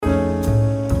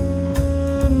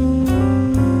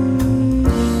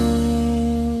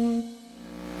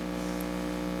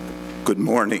Good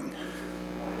morning.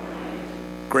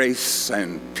 Grace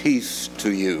and peace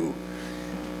to you.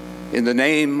 In the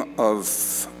name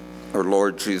of our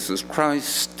Lord Jesus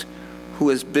Christ, who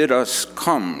has bid us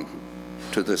come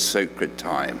to this sacred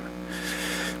time.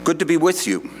 Good to be with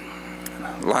you.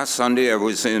 Last Sunday I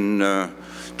was in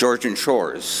Georgian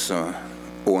Shores,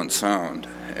 Owen Sound,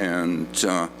 and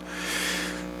I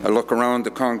look around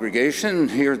the congregation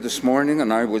here this morning,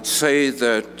 and I would say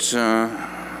that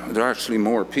there are actually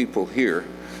more people here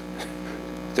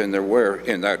than there were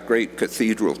in that great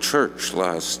cathedral church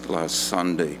last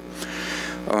Sunday.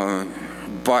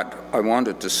 But I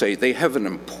wanted to say they have an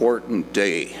important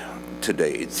day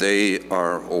today. They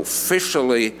are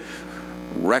officially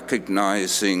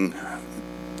recognizing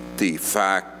the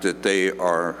fact that they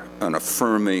are an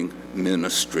affirming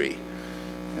ministry.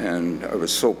 And I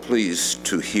was so pleased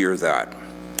to hear that.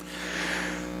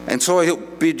 And so I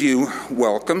bid you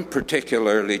welcome,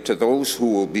 particularly to those who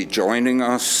will be joining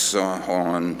us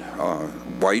on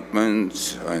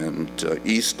Whiteman's and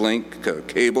Eastlink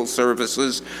cable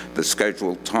services, the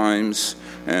scheduled times,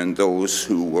 and those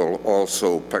who will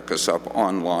also pick us up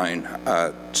online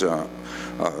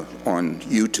on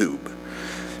YouTube.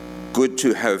 Good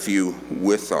to have you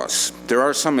with us. There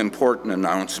are some important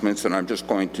announcements, and I'm just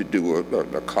going to do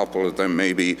a couple of them.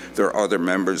 Maybe there are other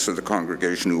members of the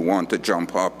congregation who want to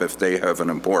jump up if they have an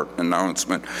important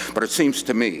announcement. But it seems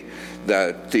to me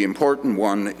that the important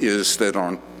one is that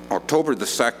on October the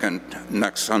 2nd,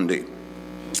 next Sunday,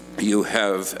 you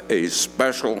have a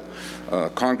special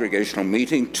congregational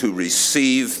meeting to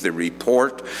receive the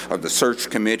report of the search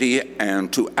committee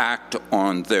and to act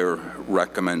on their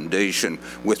recommendation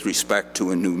with respect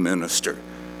to a new minister.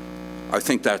 I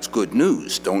think that's good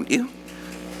news, don't you?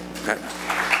 Okay.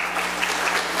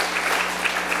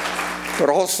 But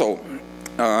also,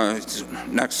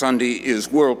 next Sunday is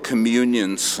World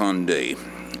Communion Sunday,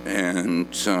 and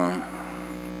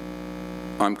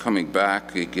I'm coming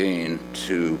back again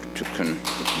to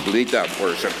lead that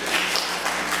worship.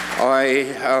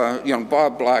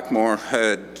 Bob Blackmore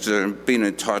had been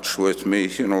in touch with me,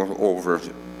 over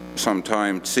some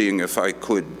time, seeing if I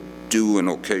could do an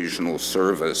occasional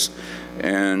service,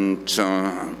 and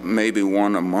maybe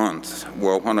one a month.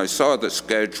 Well, when I saw the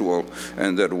schedule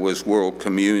and that it was World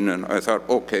Communion, I thought,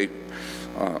 okay,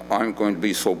 I'm going to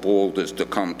be so bold as to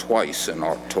come twice in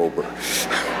October.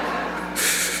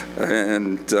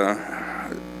 And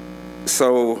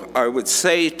so I would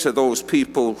say to those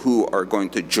people who are going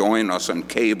to join us on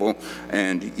cable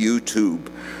and YouTube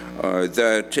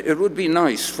that it would be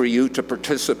nice for you to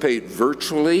participate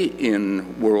virtually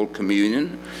in World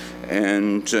Communion.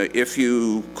 And if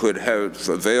you could have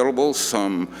available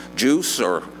some juice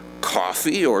or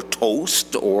coffee or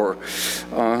toast or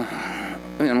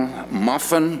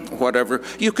muffin, whatever,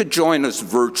 you could join us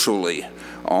virtually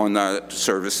on that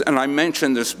service. And I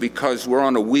mention this because we're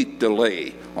on a week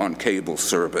delay on cable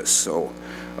service. So,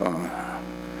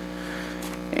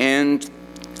 and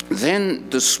then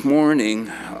this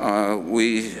morning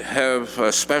we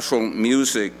have special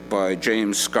music by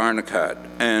James Scarnacat,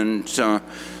 and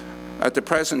at the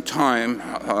present time,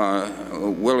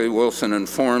 Willie Wilson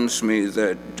informs me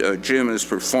that Jim is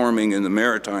performing in the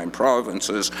Maritime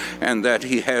Provinces and that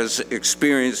he has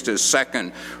experienced his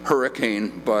second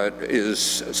hurricane but is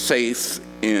safe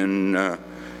in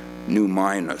New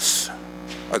Minas.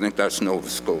 I think that's Nova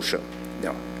Scotia.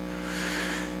 Yeah.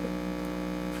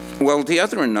 Well, the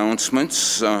other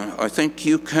announcements I think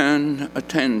you can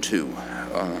attend to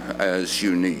as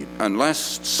you need,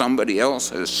 unless somebody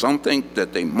else has something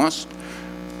that they must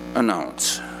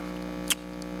announce.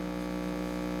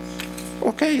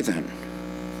 Okay, then.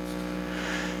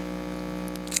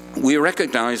 We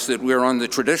recognize that we're on the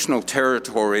traditional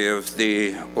territory of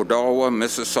the Odawa,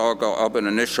 Mississauga,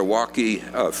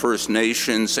 Abenishawake First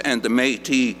Nations and the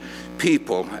Métis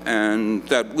people, and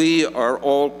that we are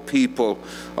all people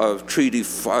of Treaty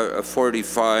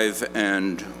 45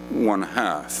 and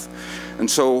 1/2. And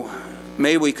so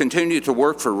may we continue to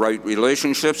work for right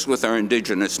relationships with our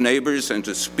Indigenous neighbors and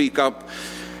to speak up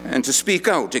and to speak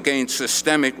out against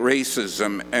systemic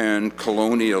racism and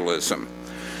colonialism.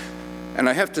 And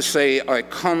I have to say, I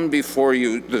come before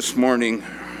you this morning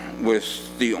with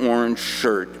the orange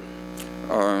shirt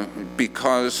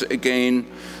because, again,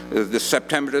 the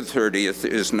September the 30th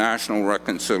is National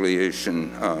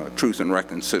Reconciliation, Truth and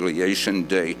Reconciliation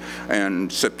Day,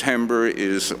 and September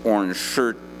is Orange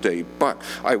Shirt Day. But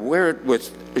I wear it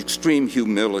with extreme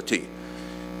humility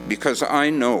because I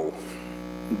know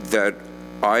that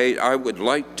I would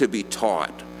like to be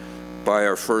taught by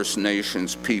our First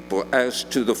Nations people as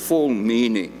to the full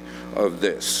meaning of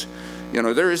this.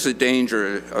 there is a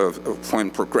danger of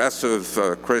when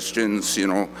progressive Christians,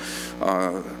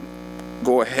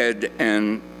 go ahead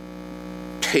and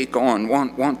take on,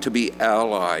 want to be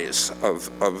allies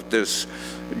of this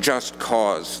just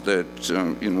cause that,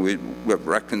 we have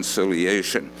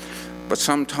reconciliation. But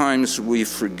sometimes we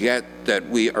forget that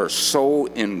we are so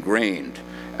ingrained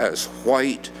as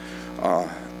white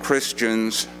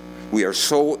Christians, we are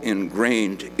so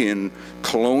ingrained in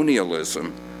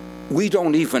colonialism, we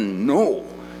don't even know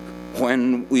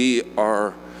when we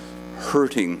are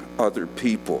hurting other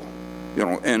people,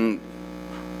 and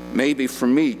maybe for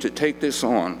me to take this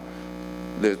on,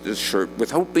 this shirt,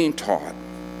 without being taught,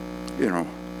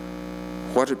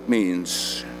 what it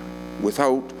means,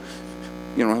 without,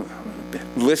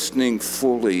 listening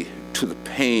fully to the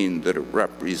pain that it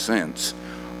represents,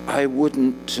 I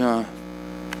wouldn't,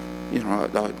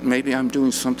 maybe I'm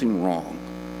doing something wrong.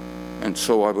 And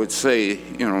so I would say,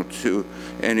 to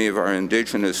any of our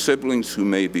Indigenous siblings who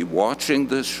may be watching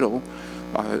this show,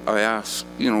 I ask,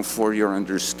 for your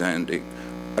understanding.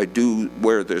 I do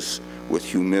wear this with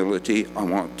humility. I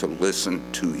want to listen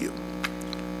to you.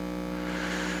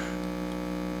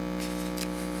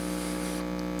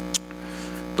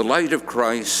 The light of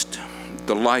Christ,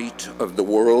 the light of the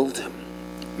world,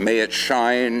 may it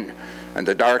shine and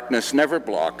the darkness never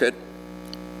block it.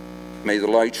 May the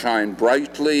light shine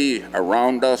brightly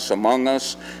around us, among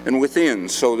us, and within,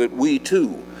 so that we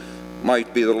too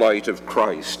might be the light of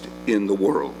Christ in the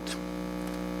world.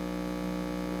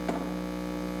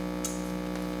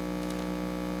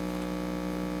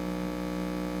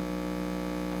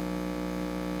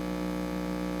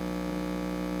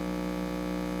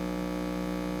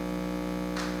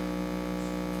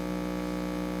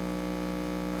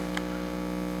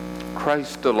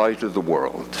 Christ, the light of the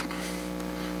world.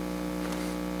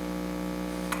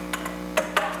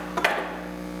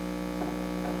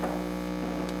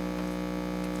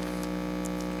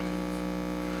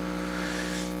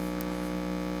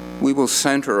 We will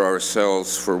center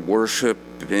ourselves for worship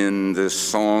in this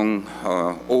song,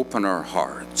 Open Our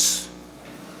Hearts.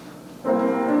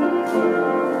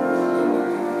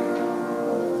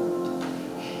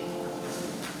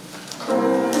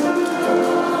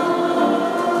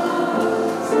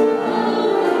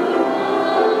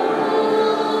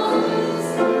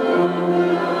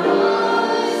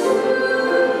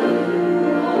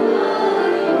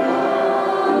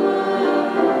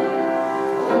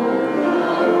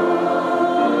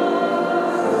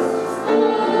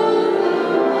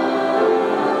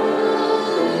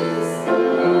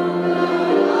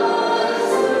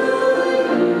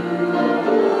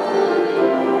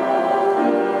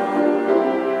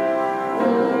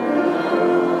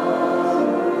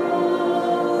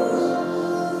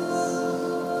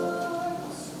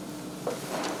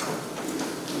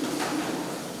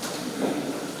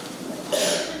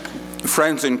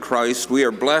 Friends in Christ, we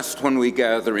are blessed when we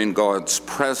gather in God's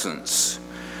presence.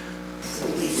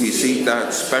 We seek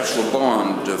that special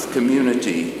bond of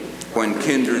community when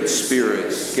kindred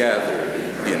spirits gather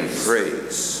in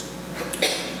praise.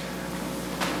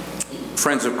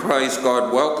 Friends of Christ,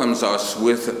 God welcomes us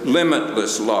with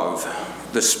limitless love.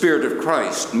 The Spirit of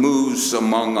Christ moves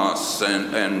among us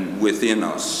and within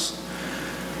us.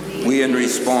 We, in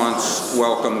response,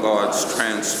 welcome God's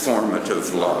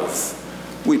transformative love.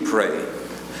 We pray.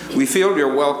 We feel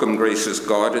your welcome, gracious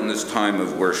God, in this time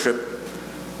of worship.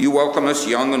 You welcome us,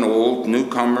 young and old,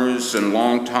 newcomers and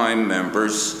longtime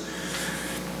members,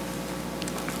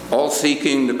 all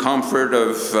seeking the comfort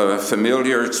of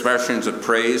familiar expressions of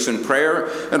praise and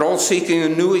prayer, and all seeking a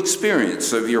new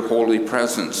experience of your holy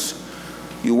presence.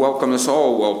 You welcome us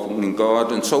all, welcoming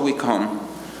God, and so we come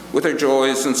with our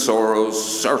joys and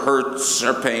sorrows, our hurts,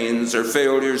 our pains, our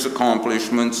failures,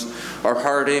 accomplishments, our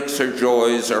heartaches, our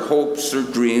joys, our hopes, our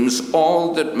dreams,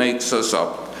 all that makes us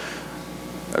up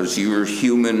as your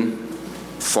human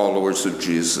followers of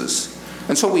Jesus.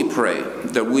 And so we pray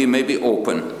that we may be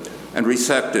open and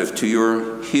receptive to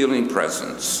your healing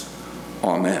presence.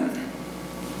 Amen.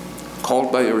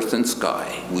 Called by earth and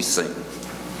sky, we sing.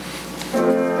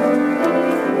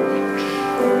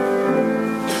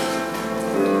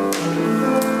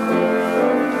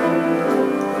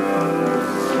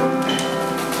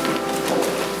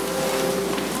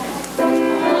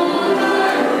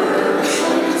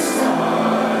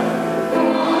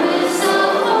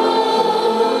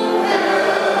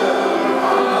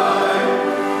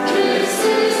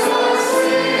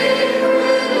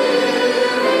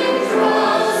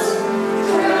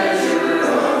 Treasure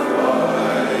of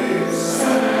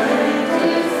life.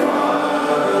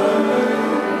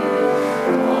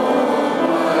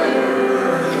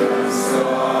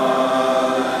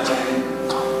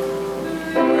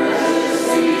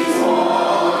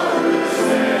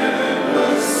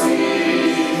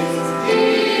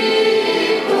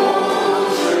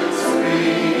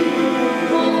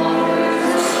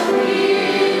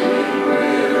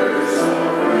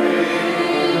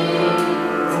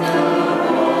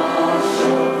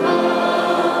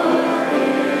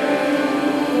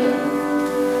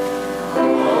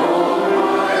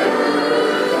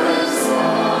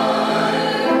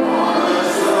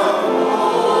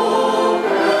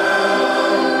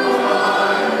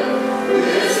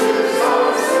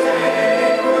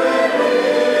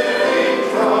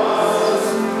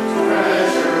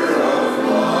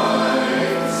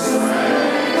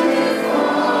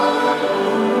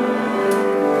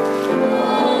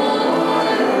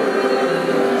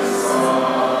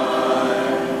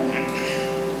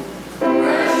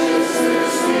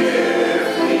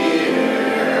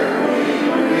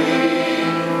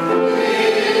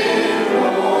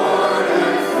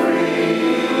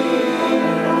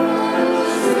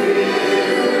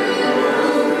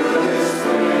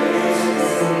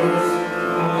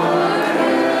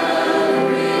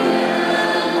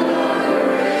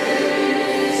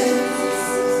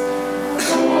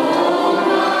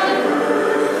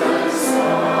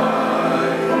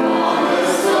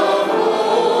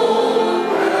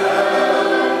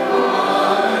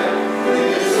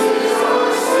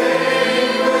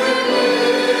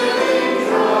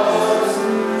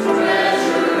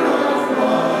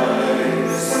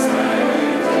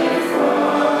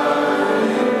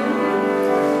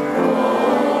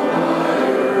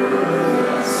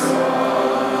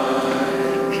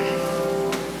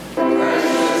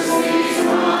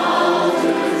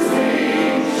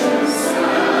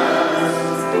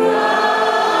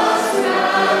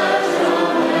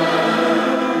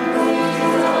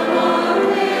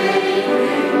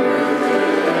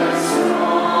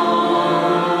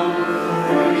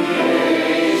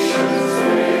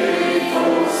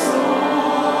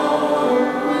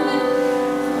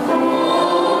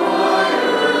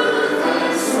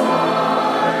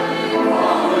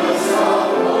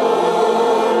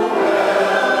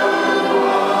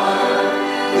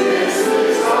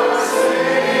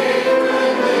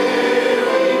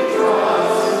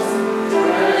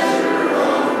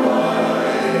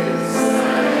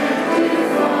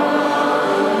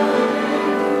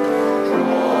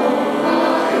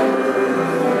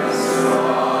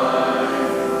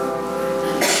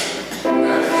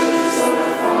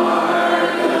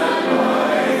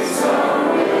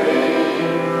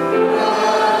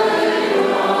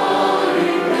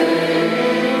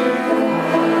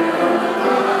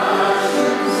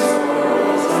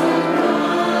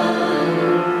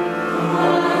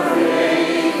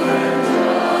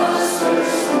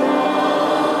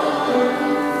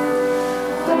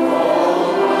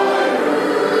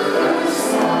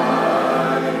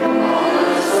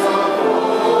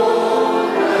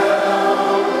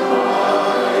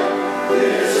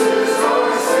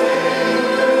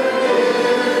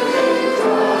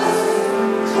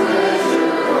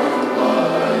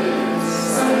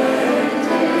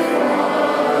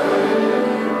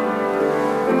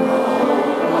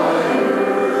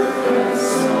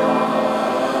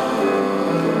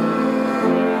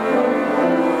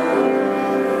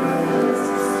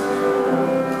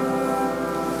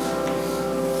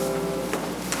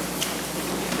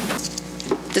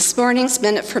 This morning's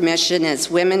Minute for Mission is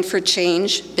Women for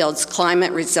Change Builds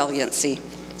Climate Resiliency.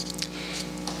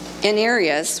 In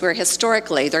areas where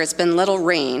historically there has been little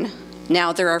rain,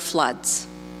 now there are floods.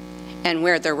 And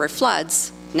where there were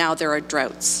floods, now there are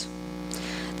droughts.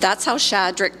 That's how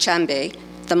Shadrach Chembe,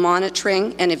 the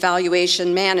Monitoring and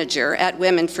Evaluation Manager at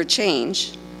Women for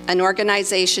Change, an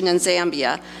organization in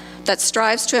Zambia that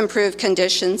strives to improve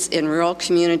conditions in rural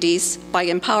communities by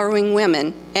empowering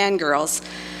women and girls,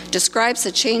 describes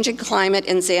the changing climate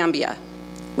in Zambia.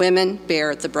 Women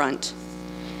bear the brunt.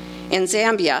 In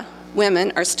Zambia,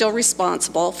 women are still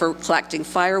responsible for collecting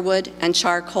firewood and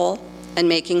charcoal and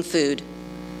making food.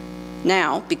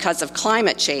 Now, because of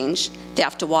climate change, they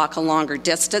have to walk a longer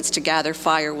distance to gather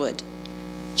firewood.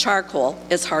 Charcoal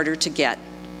is harder to get.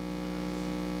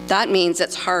 That means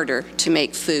it's harder to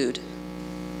make food.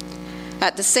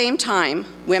 At the same time,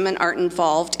 women are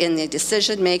involved in the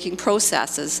decision-making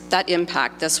processes that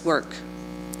impact this work.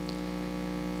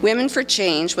 Women for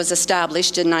Change was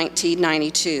established in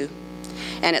 1992,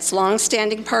 and its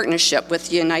long-standing partnership with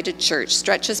the United Church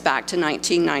stretches back to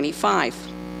 1995.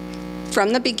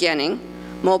 From the beginning,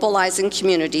 mobilizing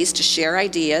communities to share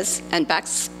ideas and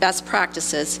best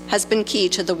practices has been key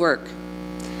to the work.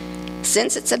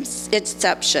 Since its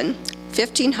inception,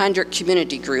 1,500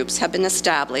 community groups have been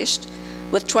established,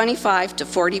 with 25 to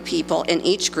 40 people in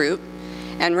each group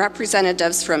and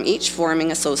representatives from each forming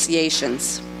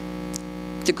associations.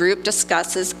 The group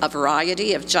discusses a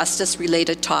variety of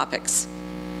justice-related topics.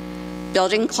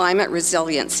 Building climate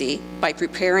resiliency by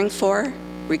preparing for,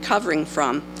 recovering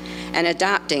from, and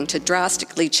adapting to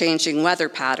drastically changing weather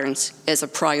patterns is a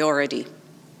priority.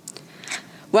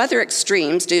 Weather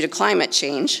extremes due to climate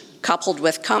change, coupled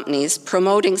with companies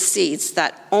promoting seeds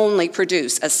that only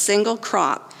produce a single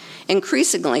crop,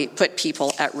 increasingly put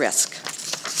people at risk.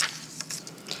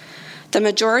 The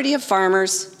majority of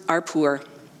farmers are poor.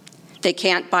 They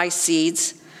can't buy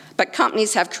seeds, but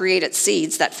companies have created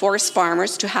seeds that force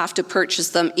farmers to have to purchase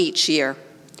them each year.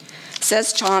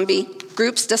 Says Chombe,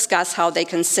 groups discuss how they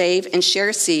can save and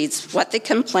share seeds, what they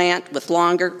can plant with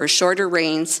longer or shorter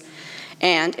rains,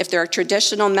 and if there are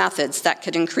traditional methods that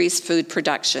could increase food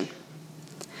production.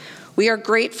 We are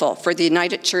grateful for the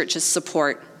United Church's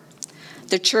support.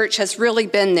 The church has really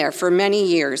been there for many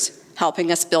years,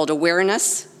 helping us build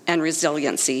awareness and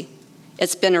resiliency.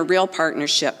 It's been a real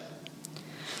partnership.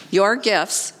 Your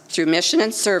gifts through mission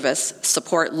and service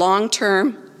support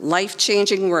long-term,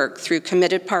 life-changing work through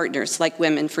committed partners like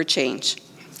Women for Change.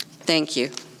 Thank you.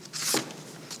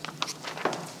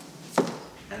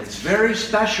 And it's very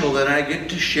special that I get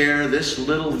to share this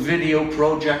little video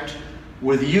project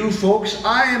with you folks.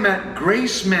 I am at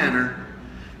Grace Manor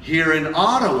here in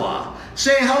Ottawa.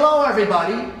 Say hello,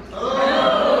 everybody.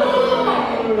 Hello.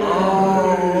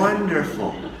 Oh,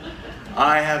 wonderful.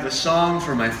 I have a song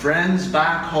for my friends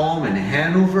back home in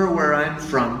Hanover, where I'm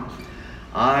from.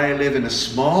 I live in a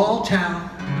small town.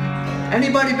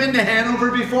 Anybody been to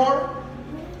Hanover before?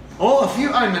 Oh, a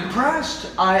few. I'm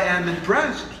impressed. I am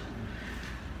impressed.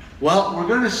 Well, we're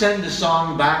going to send a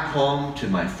song back home to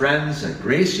my friends at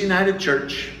Grace United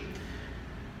Church.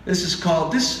 This is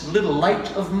called This Little Light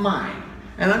of Mine,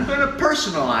 and I'm going to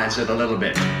personalize it a little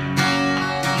bit.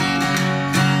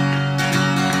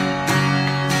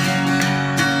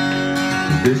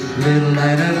 This little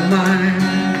light of mine,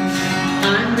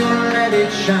 I'm gonna let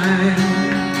it shine.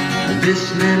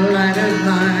 This little light of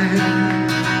mine,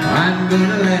 I'm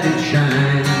gonna let it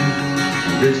shine.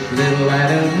 This little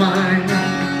light of mine,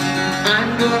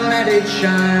 I'm gonna let it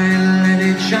shine, let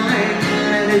it shine,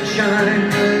 let it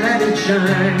shine, let it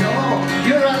shine. Oh,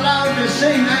 you're allowed to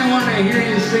sing. I want to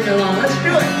hear you sing along. Let's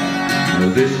do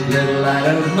it. This little light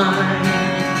of mine,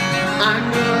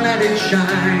 I'm gonna let it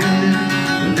shine.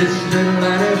 This little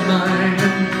light of mine,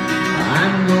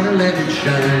 I'm gonna let it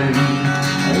shine.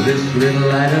 This little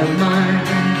light of mine,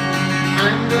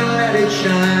 I'm gonna let it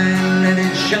shine, let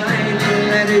it shine,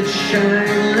 let it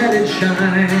shine, let it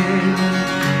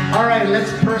shine. All right,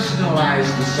 let's personalize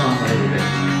the song a little bit.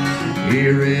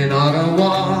 Here in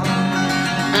Ottawa,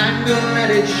 I'm gonna let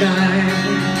it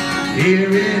shine.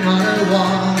 Here in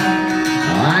Ottawa,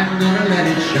 I'm gonna let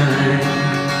it shine.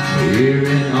 Here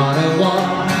in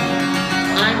Ottawa,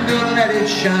 I'm gonna let it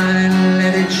shine,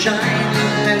 let it shine,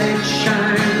 let it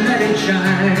shine, let it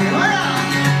shine.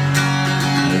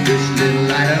 This little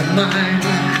light of mine,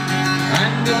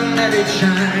 I'm gonna let it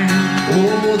shine.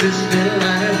 Oh, this little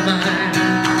light of mine,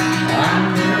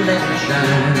 I'm gonna let it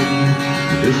shine.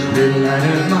 This little light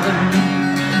of mine,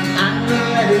 I'm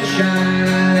gonna let it shine,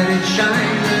 let it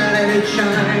shine, let it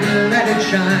shine, let it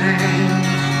shine.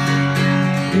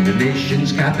 In the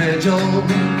nation's capital,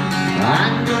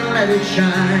 I'm gonna let it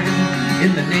shine.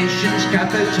 in the nation's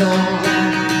capital.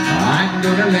 I'm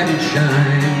gonna let it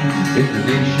shine in the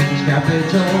nation's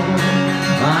capital.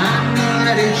 I'm gonna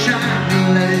let it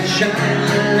shine, let it shine,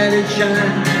 let it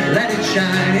shine, let it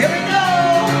shine. Here we go!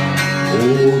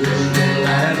 Oh, this little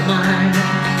light of mine,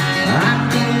 I'm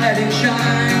gonna let it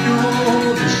shine.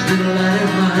 Oh, this little light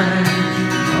of mine,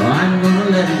 I'm gonna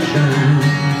let it shine.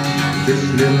 This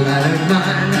little light of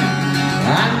mine,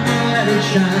 I'm gonna let it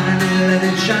shine, let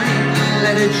it shine,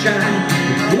 let it shine.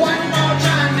 One more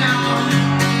time now.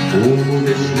 Oh,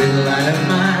 this little light of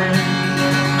mine,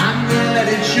 I'm gonna let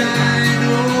it shine.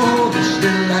 Oh, this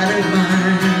little light of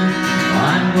mine,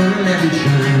 I'm gonna let it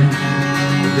shine.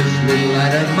 This little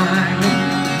light of mine,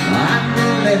 I'm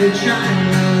gonna let it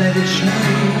shine, let it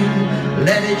shine,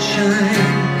 let it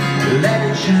shine, let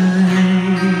it shine.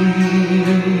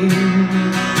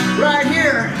 Right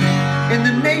here in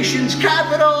the nation's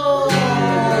capital.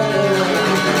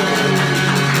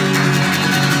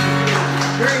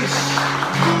 Grace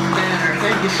Manor,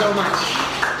 thank you so much.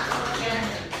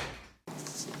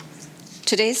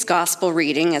 Today's gospel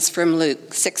reading is from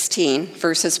Luke 16,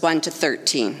 verses 1 to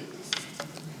 13.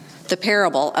 The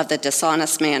parable of the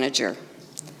dishonest manager.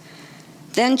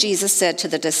 Then Jesus said to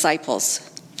the disciples,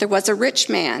 "There was a rich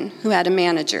man who had a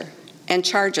manager, and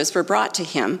charges were brought to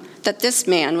him that this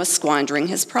man was squandering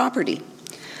his property.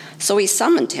 So he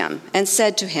summoned him and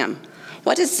said to him,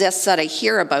 'What is this that I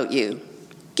hear about you?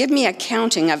 Give me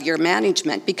accounting of your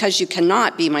management, because you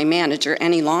cannot be my manager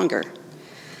any longer.'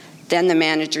 Then the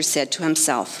manager said to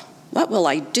himself, 'What will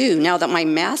I do now that my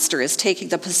master is taking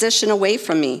the position away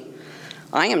from me?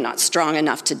 I am not strong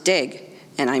enough to dig,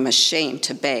 and I'm ashamed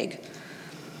to beg.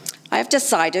 I have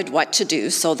decided what to do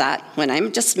so that when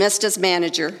I'm dismissed as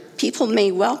manager, people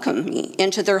may welcome me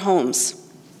into their homes.'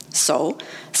 So,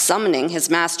 summoning his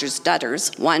master's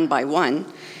debtors one by one,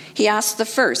 he asked the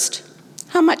first,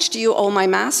 'How much do you owe my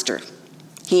master?'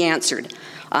 He answered,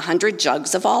 100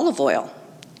 jugs of olive oil.'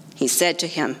 He said to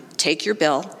him, 'Take your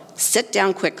bill, sit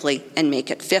down quickly, and make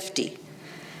it 50.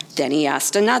 Then he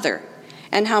asked another,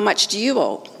 'And how much do you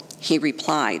owe?' He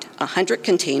replied, 100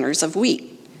 containers of wheat.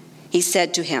 He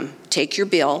said to him, 'Take your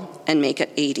bill and make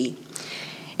it 80.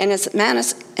 And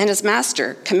his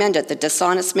master commended the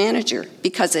dishonest manager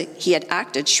because he had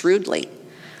acted shrewdly.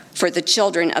 For the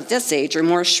children of this age are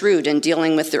more shrewd in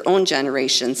dealing with their own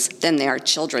generations than they are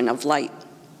children of light.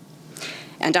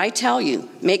 And I tell you,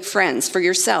 make friends for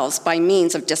yourselves by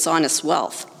means of dishonest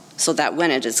wealth, so that when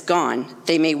it is gone,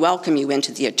 they may welcome you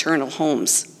into the eternal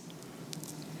homes.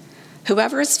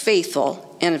 Whoever is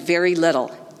faithful in a very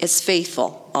little is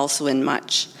faithful also in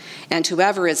much, and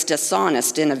whoever is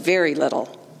dishonest in a very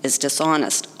little is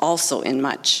dishonest also in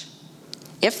much.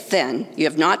 If then you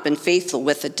have not been faithful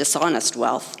with the dishonest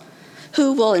wealth,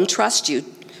 who will entrust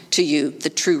to you the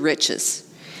true riches?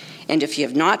 And if you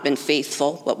have not been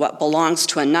faithful with what belongs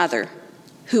to another,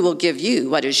 who will give you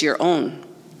what is your own?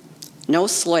 No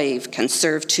slave can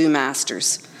serve two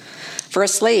masters, for a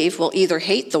slave will either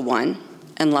hate the one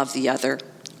and love the other,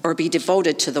 or be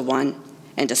devoted to the one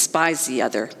and despise the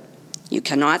other. You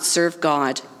cannot serve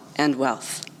God and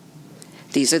wealth."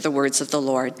 These are the words of the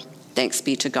Lord. Thanks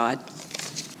be to God.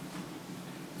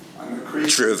 I'm a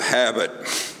creature of habit.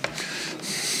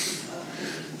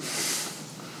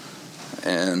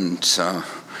 And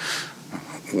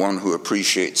one who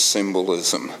appreciates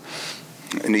symbolism.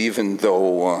 And even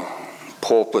though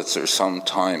pulpits are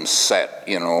sometimes set,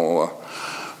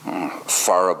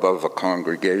 far above a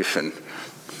congregation,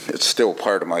 it's still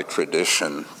part of my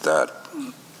tradition that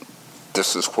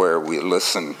this is where we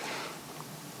listen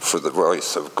for the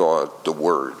voice of God, the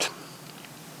Word.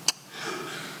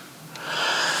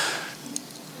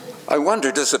 I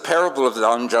wonder, does the parable of the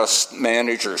unjust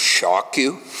manager shock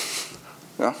you?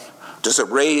 Yeah? Does it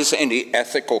raise any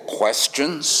ethical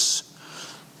questions?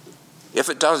 If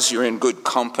it does, you're in good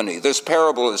company. This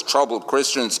parable has troubled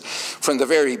Christians from the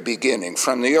very beginning,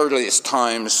 from the earliest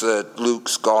times that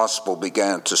Luke's gospel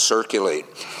began to circulate.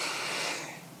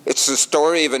 It's the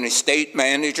story of an estate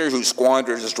manager who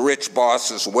squandered his rich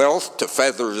boss's wealth to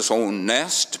feather his own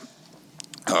nest.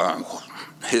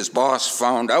 His boss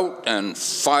found out and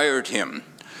fired him.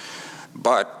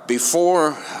 But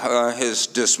before his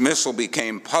dismissal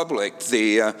became public,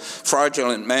 the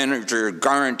fraudulent manager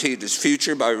guaranteed his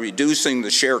future by reducing the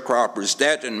sharecroppers'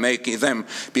 debt and making them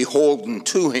beholden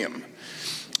to him.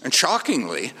 And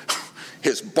shockingly,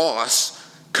 his boss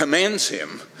commends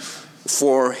him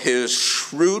for his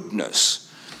shrewdness.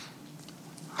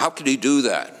 How could he do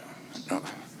that?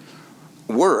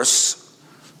 Worse,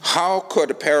 how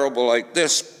could a parable like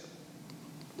this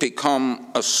become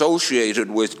associated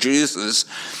with Jesus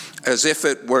as if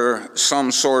it were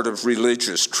some sort of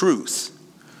religious truth.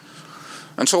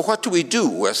 And so what do we do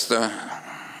with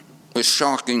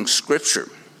shocking scripture?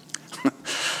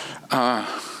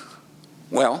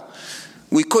 Well,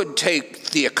 we could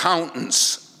take the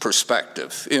accountant's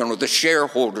perspective, the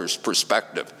shareholder's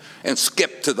perspective, and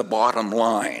skip to the bottom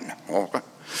line.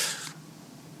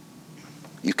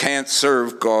 You can't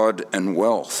serve God and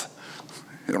wealth.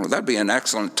 That'd be an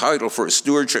excellent title for a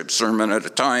stewardship sermon at a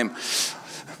time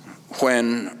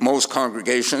when most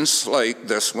congregations like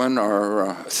this one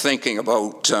are thinking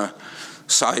about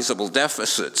sizable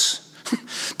deficits.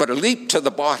 But a leap to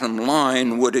the bottom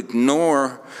line would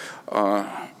ignore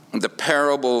the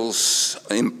parable's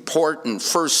important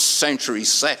first century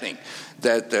setting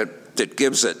that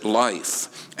gives it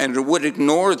life. And it would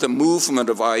ignore the movement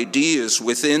of ideas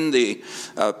within the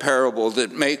parable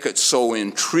that make it so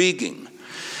intriguing.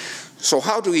 So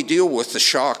how do we deal with the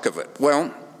shock of it?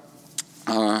 Well,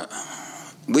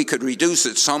 we could reduce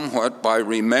it somewhat by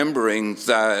remembering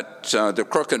that the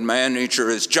crooked manager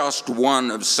is just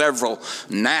one of several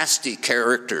nasty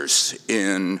characters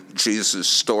in Jesus'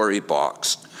 story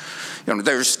box.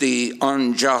 There's the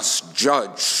unjust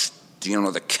judge,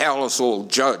 the callous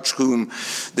old judge whom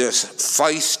this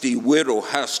feisty widow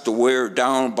has to wear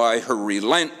down by her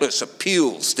relentless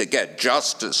appeals to get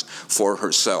justice for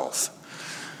herself.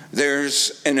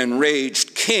 There's an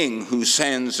enraged king who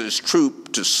sends his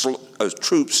troops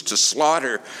to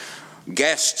slaughter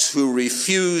guests who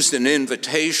refused an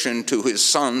invitation to his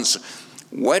son's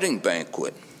wedding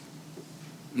banquet.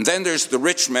 And then there's the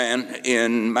rich man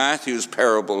in Matthew's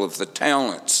parable of the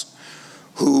talents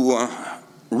who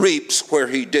reaps where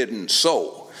he didn't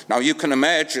sow. Now you can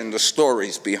imagine the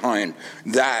stories behind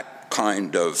that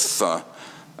kind of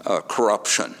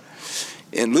corruption.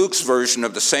 In Luke's version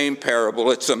of the same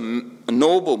parable, it's a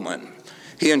nobleman.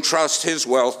 He entrusts his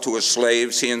wealth to his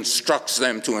slaves. He instructs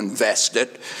them to invest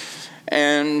it.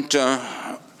 And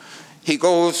he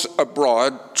goes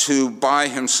abroad to buy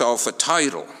himself a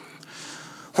title.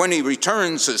 When he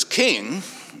returns as king,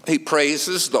 he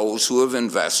praises those who have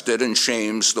invested and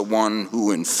shames the one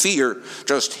who in fear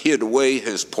just hid away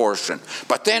his portion.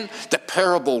 But then the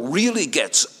parable really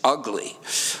gets ugly.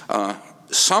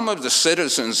 Some of the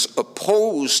citizens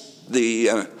opposed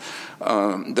the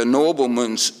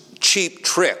nobleman's cheap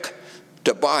trick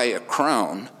to buy a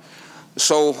crown.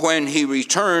 So when he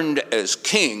returned as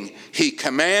king, he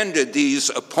commanded these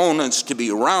opponents to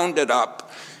be rounded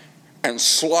up and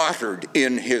slaughtered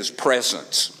in his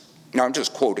presence. Now, I'm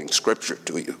just quoting scripture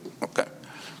to you, okay?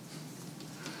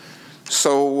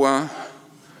 So,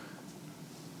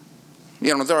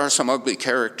 there are some ugly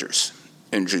characters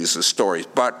in Jesus' stories,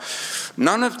 but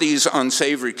none of these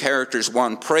unsavory characters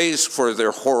won praise for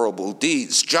their horrible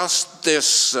deeds, just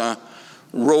this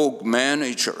rogue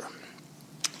manager.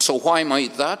 So why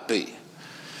might that be?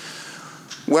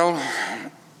 Well,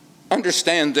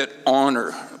 understand that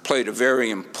honor played a very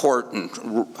important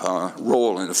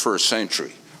role in the first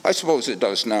century. I suppose it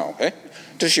does now.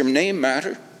 Does your name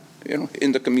matter,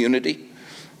 in the community?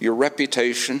 Your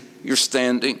reputation, your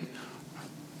standing?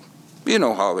 You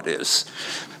know how it is.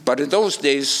 But in those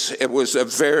days, it was a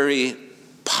very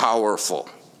powerful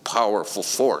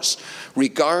force,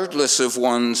 regardless of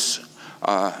one's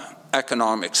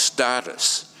economic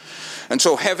status. And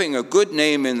so having a good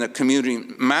name in the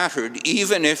community mattered,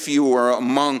 even if you were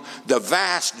among the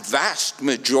vast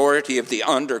majority of the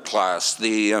underclass,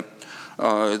 the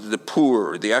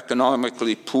poor, the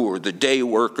economically poor, the day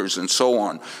workers, and so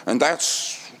on. And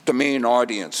that's the main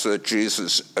audience that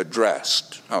Jesus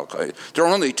addressed. Okay, there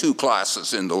are only two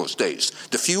classes in those days: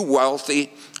 the few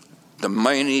wealthy, the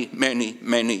many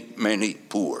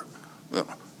poor,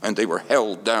 and they were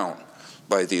held down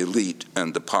by the elite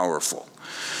and the powerful.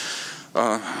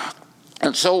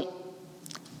 And so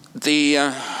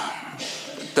the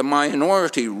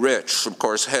minority rich, of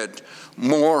course, had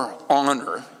more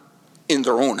honor in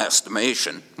their own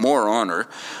estimation, more honor,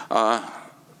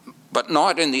 but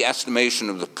not in the estimation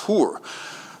of the poor.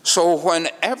 So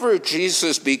whenever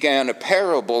Jesus began a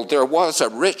parable, there was a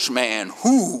rich man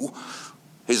who,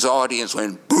 his audience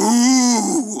went,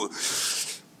 boo,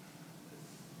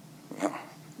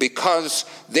 because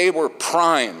they were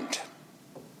primed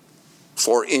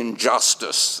for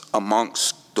injustice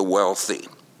amongst the wealthy.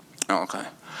 Okay.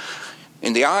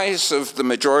 In the eyes of the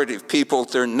majority of people,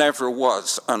 there never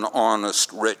was an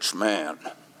honest rich man.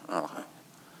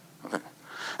 Okay.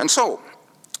 And so,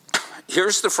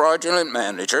 here's the fraudulent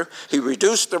manager. He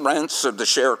reduced the rents of the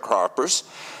sharecroppers.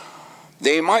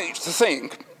 They might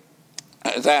think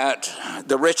that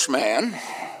the rich man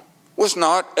was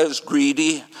not as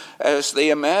greedy as they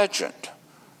imagined.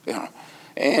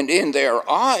 And in their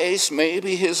eyes,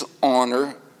 maybe his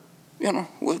honor,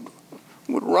 would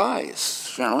rise,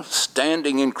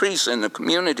 standing increase in the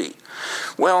community.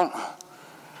 Well,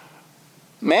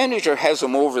 manager has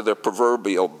him over the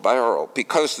proverbial barrel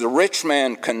because the rich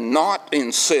man cannot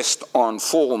insist on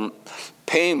full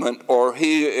payment, or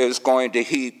he is going to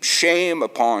heap shame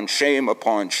upon shame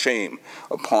upon shame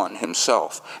upon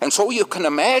himself. And so you can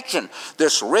imagine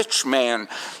this rich man,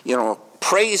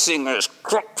 praising his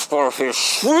crook for his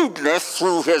shrewdness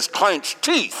through his clenched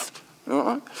teeth.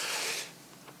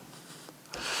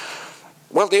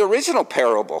 Well, the original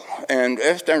parable, and you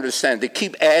have to understand, they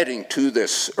keep adding to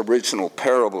this original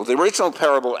parable. The original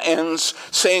parable ends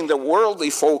saying the worldly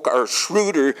folk are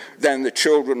shrewder than the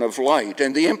children of light.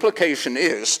 And the implication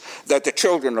is that the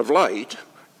children of light,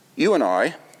 you and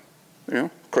I,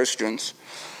 Christians,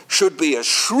 should be as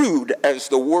shrewd as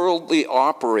the worldly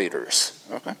operators.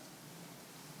 Okay?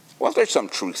 Well, there's some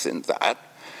truth in that.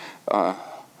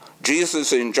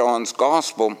 Jesus in John's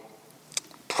Gospel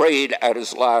prayed at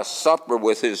his Last Supper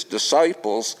with his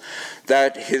disciples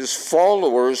that his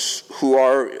followers who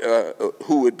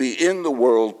would be in the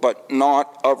world but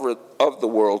not of the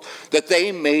world, that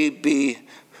they may be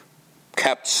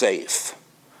kept safe.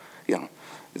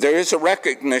 There is a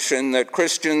recognition that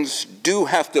Christians do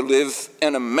have to live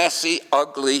in a messy,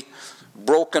 ugly,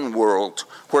 broken world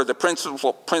where the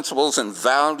principles and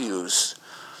values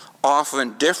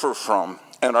often differ from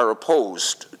and are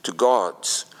opposed to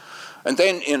God's. And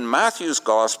then in Matthew's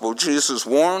Gospel, Jesus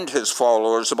warned his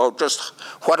followers about just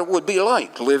what it would be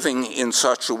like living in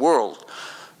such a world.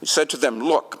 He said to them,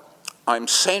 "Look, I'm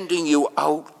sending you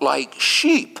out like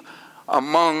sheep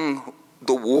among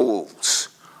the wolves.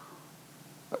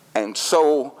 And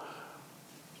so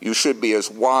you should be as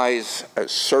wise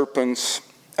as serpents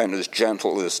and as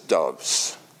gentle as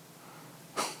doves."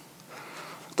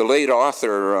 The late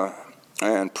author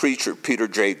and preacher Peter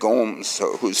J. Gomes,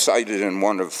 who's cited in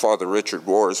one of Father Richard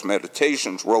Rohr's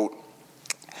meditations, wrote,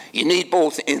 "You need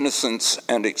both innocence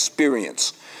and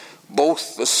experience,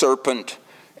 both the serpent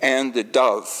and the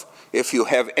dove, if you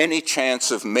have any chance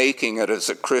of making it as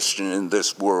a Christian in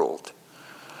this world.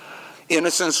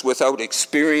 Innocence without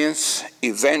experience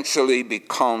eventually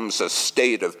becomes a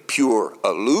state of pure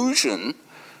illusion,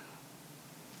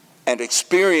 and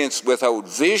experience without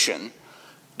vision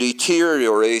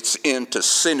deteriorates into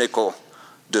cynical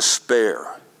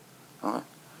despair."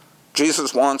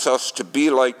 Jesus wants us to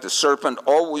be like the serpent,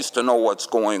 always to know what's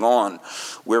going on.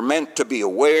 We're meant to be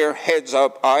aware, heads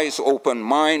up, eyes open,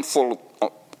 mind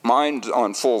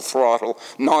on full throttle,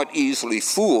 not easily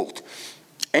fooled.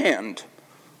 And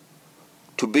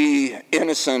to be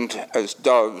innocent as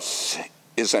doves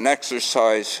is an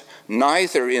exercise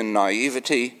neither in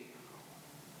naivety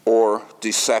or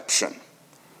deception.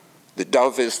 The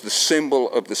dove is the symbol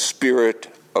of the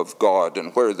Spirit of God,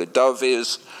 and where the dove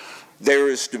is, there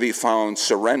is to be found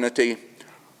serenity,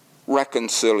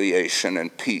 reconciliation,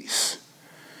 and peace.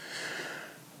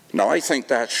 Now, I think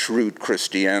that's shrewd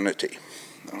Christianity.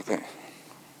 Okay?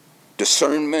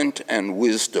 Discernment and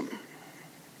wisdom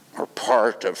are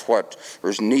part of what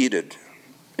is needed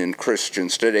in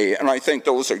Christians today, and I think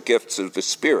those are gifts of the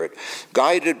Spirit.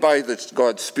 Guided by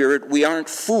God's Spirit, we aren't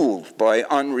fooled by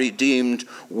unredeemed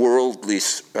worldly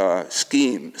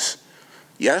schemes.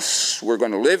 Yes, we're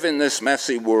going to live in this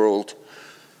messy world,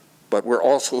 but we're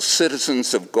also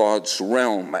citizens of God's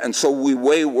realm, and so we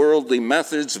weigh worldly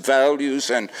methods, values,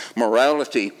 and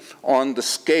morality on the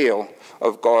scale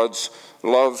of God's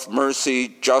love, mercy,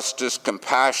 justice,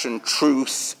 compassion,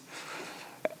 truth,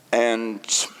 and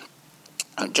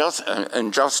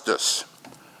justice.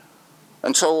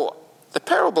 And so the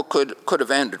parable could have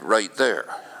ended right there,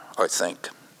 I think,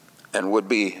 and would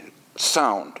be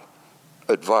sound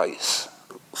advice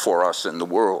for us in the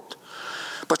world.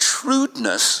 But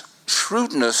shrewdness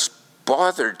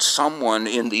bothered someone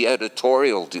in the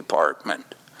editorial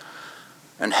department,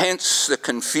 and hence the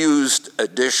confused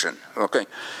addition. Okay,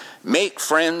 make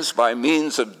friends by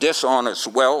means of dishonest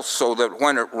wealth, so that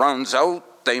when it runs out,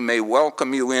 they may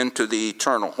welcome you into the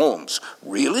eternal homes.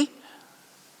 Really?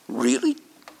 Really?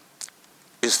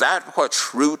 Is that what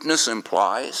shrewdness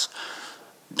implies?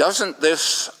 Doesn't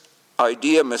this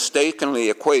idea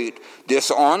mistakenly equate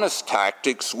dishonest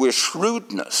tactics with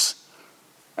shrewdness?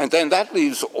 And then that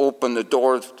leaves open the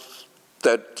door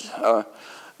that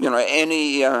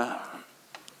any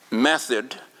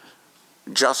method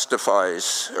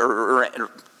justifies, or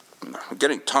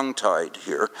getting tongue-tied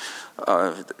here,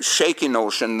 shaky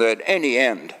notion that any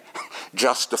end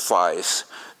justifies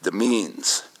the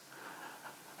means.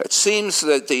 It seems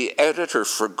that the editor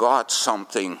forgot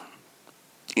something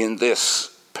in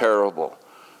this parable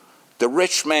The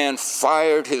rich man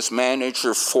fired his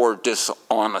manager for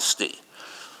dishonesty.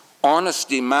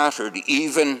 Honesty mattered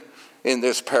even in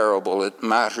this parable. It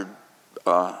mattered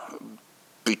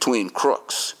between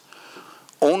crooks.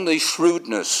 Only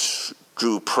shrewdness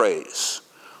drew praise.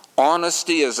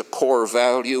 Honesty as a core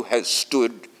value has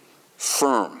stood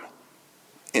firm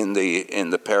in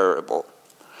the parable.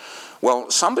 Well,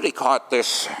 somebody caught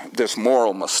this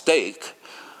moral mistake.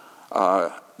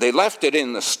 They left it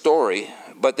in the story,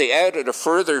 but they added a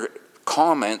further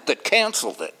comment that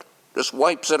canceled it, just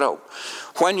wipes it out.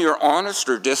 When you're honest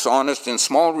or dishonest in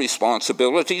small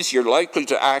responsibilities, you're likely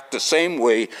to act the same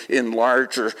way in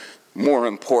larger, more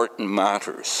important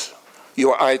matters.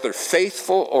 You are either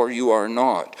faithful or you are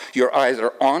not. You're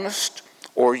either honest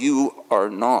or you are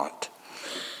not.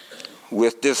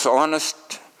 With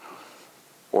dishonest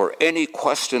or any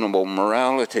questionable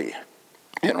morality,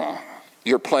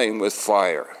 you're playing with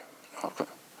fire. Okay.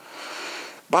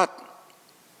 But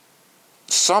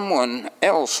someone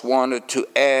else wanted to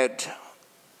add,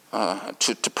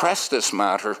 to press this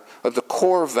matter of the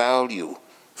core value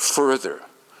further.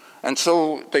 And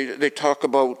so they talk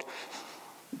about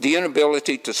the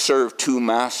inability to serve two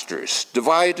masters,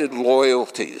 divided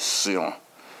loyalties.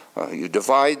 You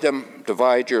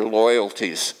divide your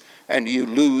loyalties, and you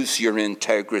lose your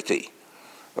integrity.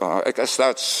 I guess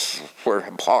that's where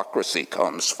hypocrisy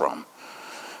comes from.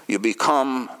 You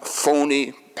become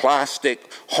phony, plastic,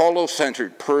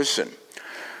 hollow-centered person.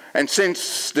 And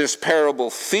since this parable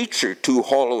featured two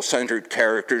hollow-centered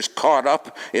characters caught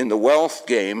up in the wealth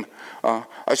game,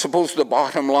 I suppose the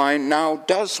bottom line now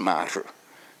does matter.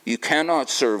 You cannot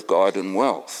serve God in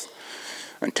wealth.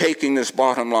 And taking this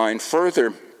bottom line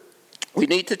further, we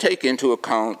need to take into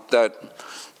account that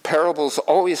parables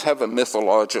always have a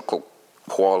mythological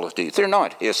quality. They're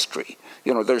not history.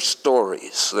 They're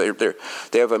stories. They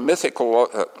have a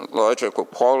mythological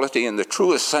quality in the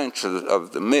truest sense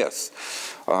of the myth.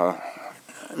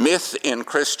 Myth in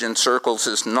Christian circles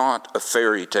is not a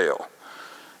fairy tale.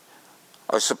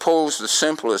 I suppose the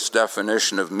simplest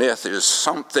definition of myth is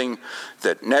something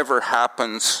that never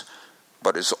happens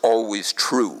but is always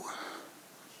true.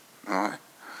 All right?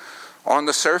 On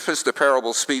the surface, the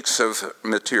parable speaks of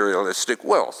materialistic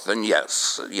wealth, and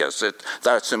yes,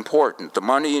 that's important. The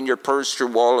money in your purse, your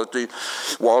wallet,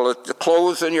 the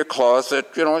clothes in your closet.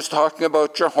 It's talking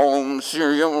about your homes,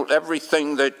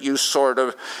 everything that you sort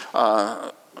of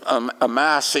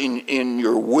amassing in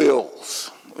your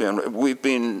wills. We've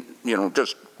been,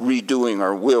 just redoing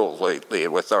our will lately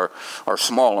with our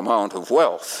small amount of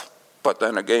wealth. But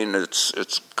then again,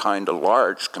 it's kind of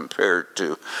large compared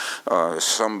to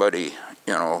somebody,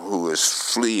 who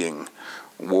is fleeing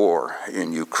war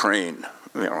in Ukraine,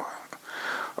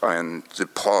 and the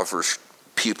impoverished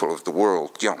people of the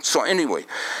world. So anyway,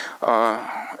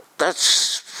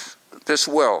 that's this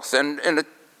wealth, and it,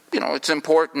 it's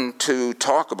important to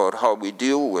talk about how we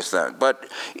deal with that. But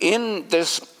in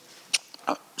this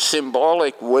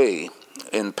symbolic way,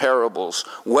 in parables,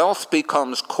 wealth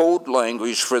becomes code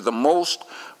language for the most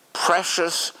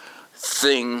precious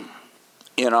thing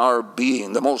in our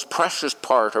being, the most precious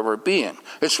part of our being.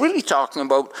 It's really talking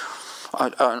about,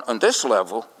 on this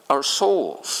level, our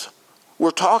souls.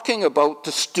 We're talking about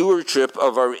the stewardship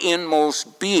of our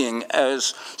inmost being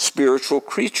as spiritual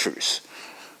creatures.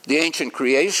 The ancient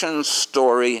creation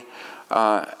story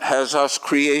has us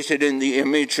created in the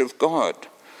image of God.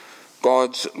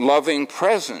 God's loving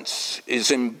presence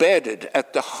is embedded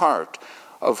at the heart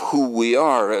of who we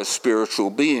are as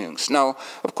spiritual beings. Now,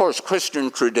 of course,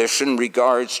 Christian tradition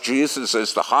regards Jesus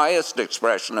as the highest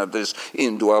expression of this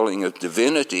indwelling of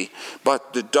divinity,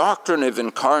 but the doctrine of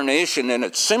incarnation in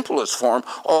its simplest form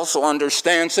also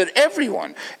understands that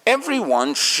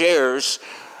everyone shares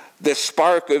the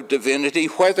spark of divinity,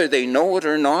 whether they know it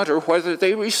or not, or whether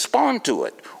they respond to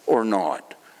it or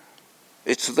not.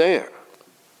 It's there.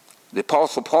 The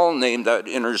Apostle Paul named that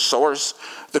inner source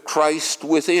the Christ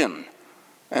within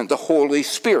and the Holy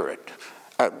Spirit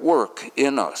at work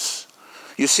in us.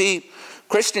 You see,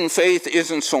 Christian faith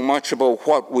isn't so much about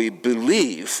what we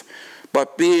believe,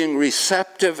 but being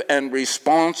receptive and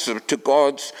responsive to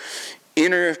God's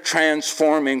inner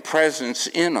transforming presence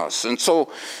in us. And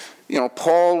so,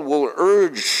 Paul will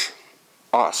urge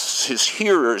us, his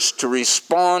hearers, to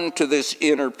respond to this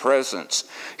inner presence.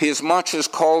 He as much as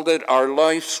called it our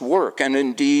life's work, and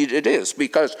indeed it is,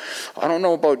 because I don't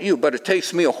know about you, but it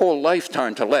takes me a whole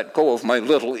lifetime to let go of my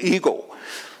little ego,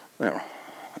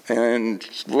 and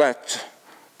let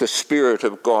the Spirit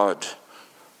of God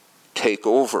take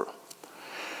over.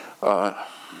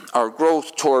 Our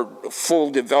growth toward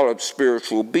full developed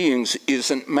spiritual beings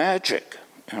isn't magic.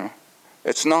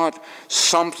 It's not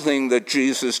something that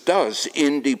Jesus does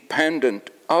independent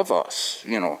of us,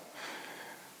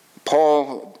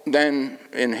 Paul then,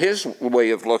 in his way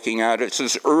of looking at it,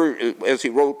 says, as he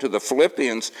wrote to the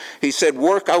Philippians, he said,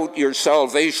 work out your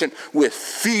salvation with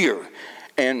fear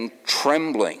and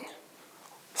trembling,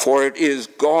 for it is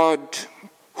God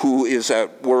who is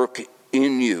at work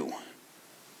in you.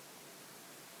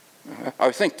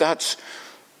 I think there's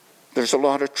a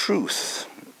lot of truth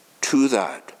to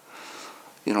that.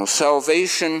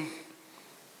 Salvation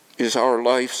is our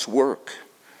life's work.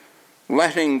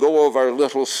 Letting go of our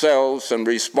little selves and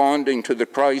responding to the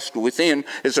Christ within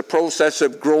is a process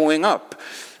of growing up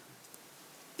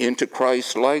into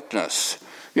Christ's likeness.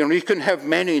 You can have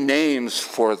many names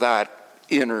for that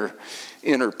inner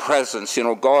presence.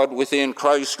 God within,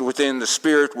 Christ within, the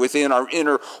Spirit within, our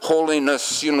inner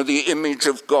holiness, the image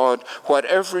of God.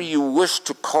 Whatever you wish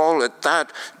to call it,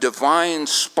 that divine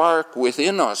spark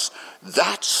within us,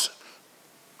 that's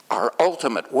our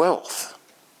ultimate wealth.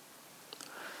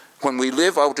 When we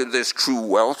live out of this true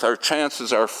wealth, our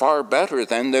chances are far better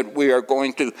than that we are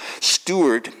going to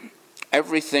steward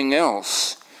everything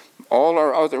else, all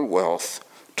our other wealth,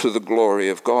 to the glory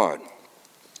of God.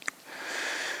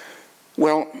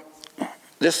 Well,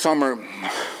 this summer,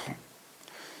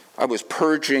 I was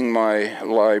purging my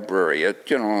library.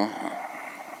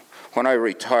 When I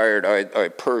retired, I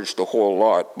purged a whole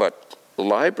lot, but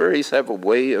libraries have a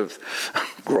way of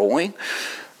growing,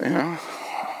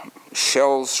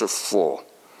 Shelves are full.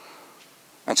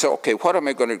 And so, okay, what am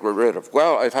I going to get rid of?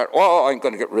 Well, I'm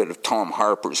going to get rid of Tom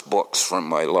Harper's books from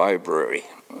my library.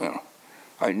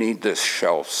 I need this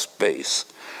shelf space.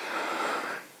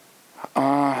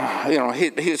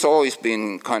 He's always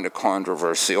been kind of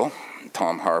controversial,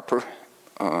 Tom Harper.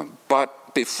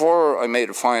 But before I made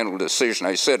a final decision,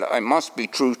 I said I must be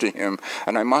true to him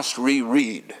and I must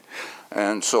reread.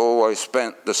 And so I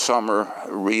spent the summer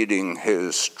reading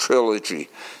his trilogy,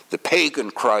 The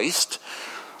Pagan Christ,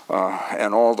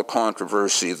 and all the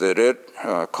controversy that it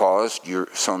caused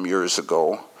some years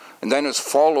ago. And then his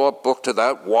follow-up book to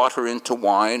that, Water into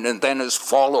Wine, and then his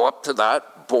follow-up to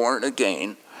that, Born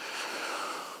Again.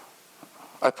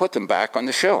 I put them back on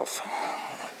the shelf.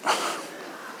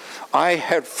 I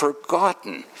had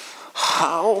forgotten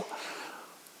how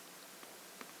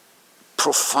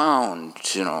profound,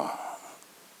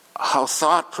 how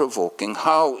thought-provoking,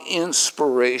 how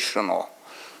inspirational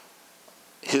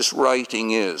his writing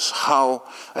is, how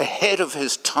ahead of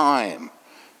his time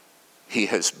he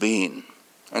has been.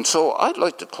 And so I'd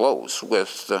like to close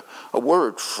with a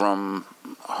word from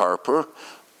Harper,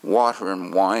 Water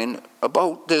and Wine,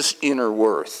 about this inner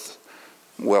wealth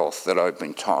that I've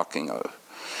been talking of.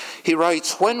 He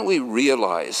writes, when we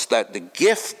realize that the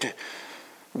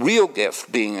real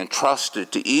gift being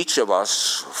entrusted to each of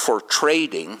us for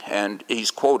trading, and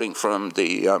he's quoting from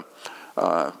the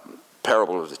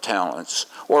parable of the talents,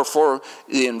 or for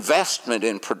the investment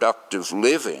in productive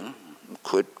living,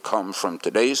 could come from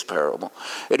today's parable.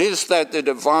 It is the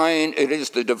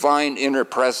divine inner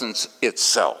presence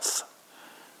itself.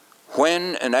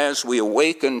 When and as we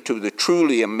awaken to the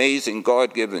truly amazing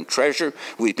God-given treasure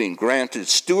we've been granted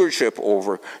stewardship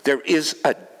over, there is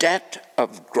a debt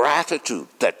of gratitude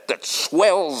that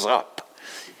swells up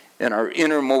in our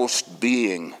innermost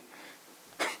being.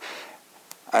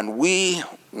 And we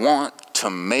want to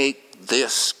make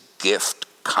this gift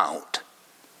count.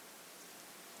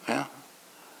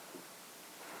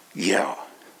 Yeah.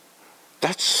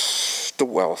 That's the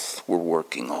wealth we're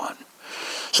working on.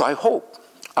 So I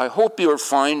hope you're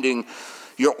finding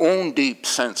your own deep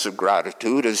sense of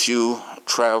gratitude as you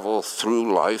travel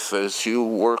through life, as you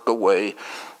work away,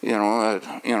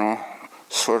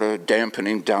 sort of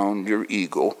dampening down your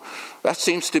ego. That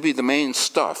seems to be the main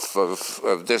stuff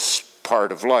of this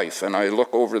part of life. And I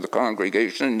look over the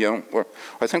congregation,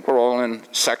 I think we're all in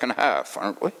second half,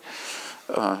 aren't we?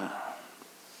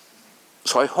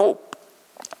 So I hope,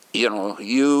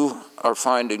 you are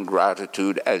finding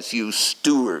gratitude as you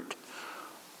steward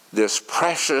this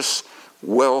precious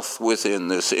wealth within,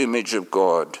 this image of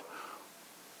God,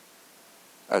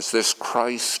 as this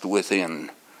Christ within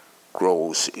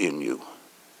grows in you.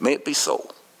 May it be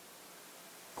so.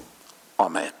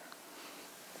 Amen.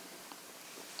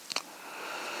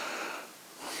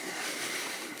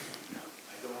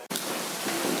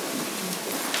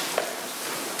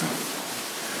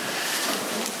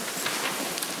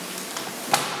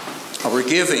 Our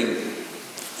giving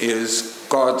is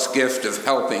God's gift of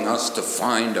helping us to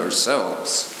find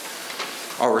ourselves.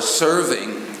 Our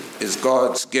serving is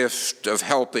God's gift of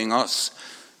helping us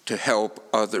to help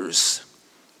others.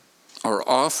 Our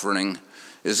offering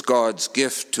is God's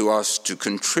gift to us to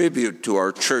contribute to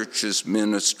our church's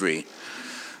ministry.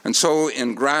 And so,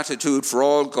 in gratitude for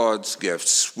all God's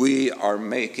gifts, we are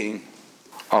making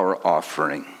our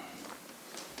offering.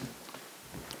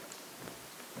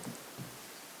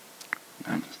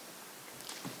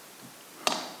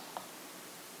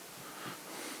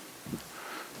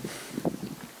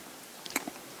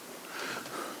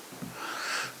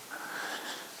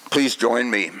 Please join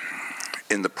me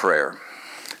in the prayer.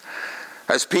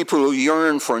 As people who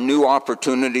yearn for new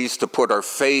opportunities to put our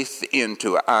faith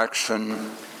into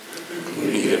action,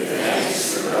 we give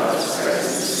thanks for God's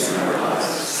presence in our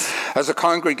lives. As a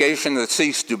congregation that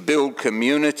seeks to build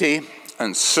community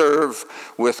and serve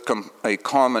with a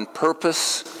common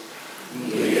purpose,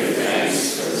 we give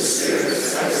thanks for the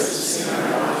Spirit's presence in our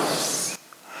lives.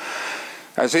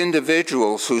 As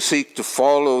individuals who seek to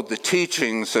follow the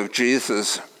teachings of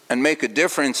Jesus and make a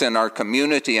difference in our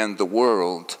community and the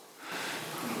world,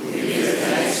 we give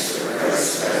thanks for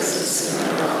Christ's presence in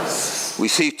our lives. We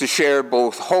seek to share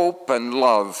both hope and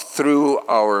love through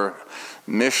our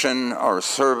mission, our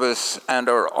service, and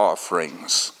our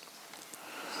offerings.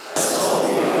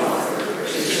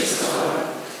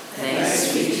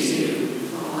 Thanks be to you.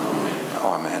 Amen.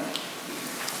 Amen.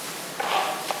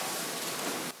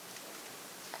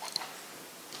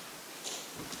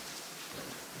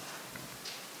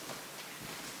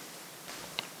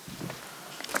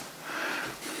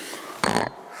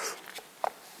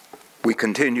 We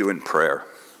continue in prayer.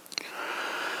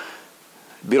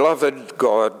 Beloved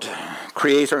God,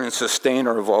 creator and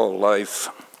sustainer of all life,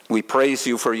 we praise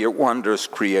you for your wondrous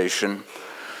creation.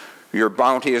 Your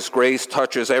bounteous grace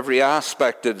touches every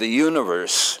aspect of the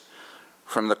universe,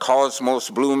 from the cosmos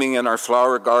blooming in our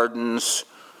flower gardens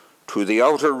to the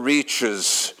outer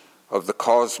reaches of the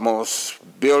cosmos,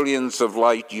 billions of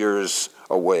light years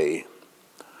away.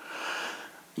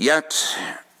 Yet,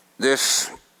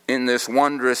 in this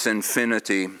wondrous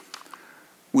infinity,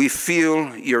 we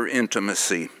feel your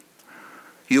intimacy.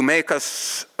 You make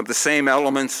us of the same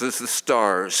elements as the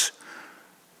stars.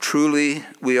 Truly,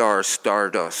 we are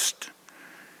stardust.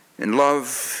 In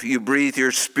love, you breathe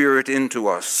your spirit into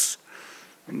us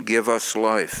and give us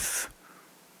life.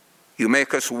 You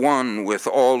make us one with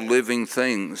all living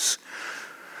things.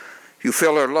 You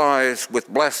fill our lives with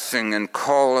blessing and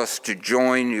call us to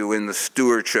join you in the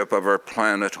stewardship of our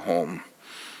planet home.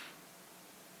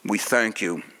 We thank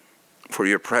you for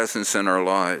your presence in our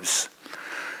lives.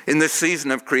 In this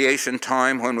season of creation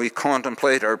time, when we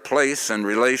contemplate our place and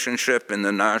relationship in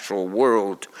the natural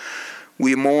world,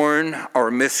 we mourn our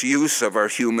misuse of our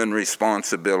human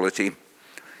responsibility.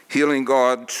 Healing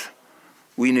God,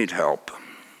 we need help.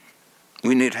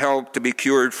 We need help to be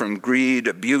cured from greed,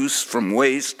 abuse, from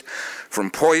waste,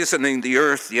 from poisoning the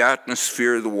earth, the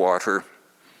atmosphere, the water.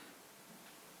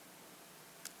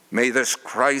 May this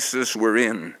crisis we're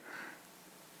in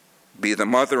be the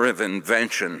mother of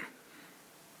invention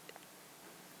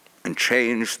and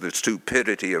change the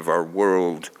stupidity of our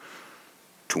world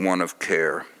to one of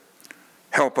care.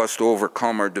 Help us to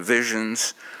overcome our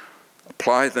divisions,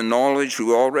 apply the knowledge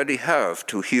we already have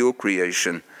to heal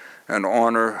creation, and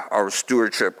honor our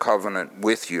stewardship covenant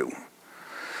with you.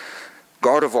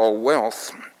 God of all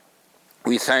wealth,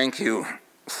 we thank you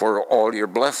for all your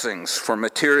blessings, for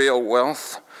material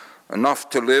wealth, enough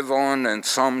to live on and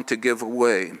some to give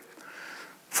away,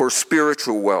 for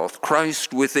spiritual wealth,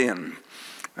 Christ within,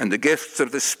 and the gifts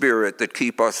of the Spirit that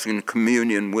keep us in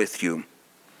communion with you.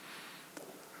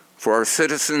 For our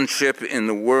citizenship in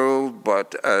the world,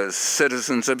 but as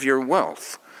citizens of your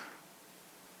wealth,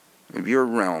 of your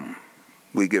realm,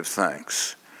 we give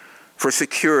thanks. For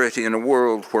security in a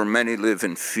world where many live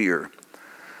in fear.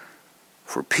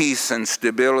 For peace and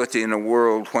stability in a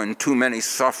world when too many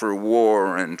suffer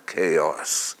war and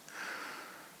chaos.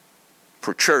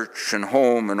 For church and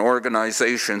home and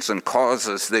organizations and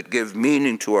causes that give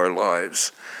meaning to our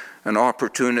lives, an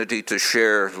opportunity to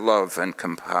share love and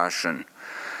compassion.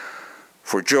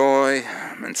 For joy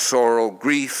and sorrow,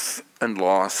 grief and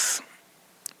loss,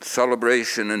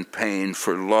 celebration and pain,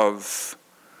 for love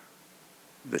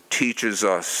that teaches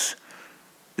us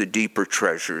the deeper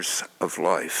treasures of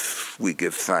life. We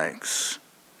give thanks.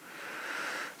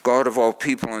 God of all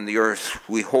people on the earth,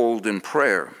 we hold in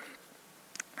prayer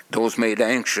those made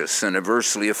anxious and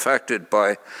adversely affected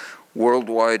by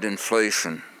worldwide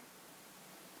inflation,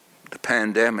 the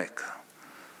pandemic,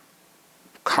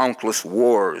 countless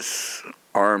wars,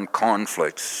 armed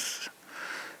conflicts,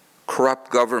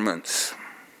 corrupt governments,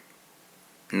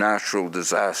 natural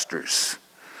disasters.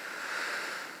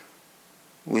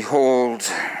 We hold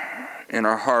in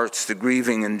our hearts the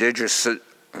grieving indigenous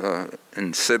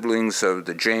and siblings of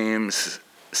the James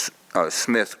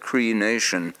Smith Cree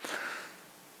Nation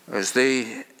as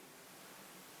they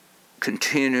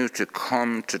continue to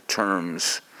come to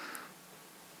terms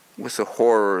with the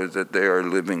horror that they are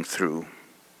living through.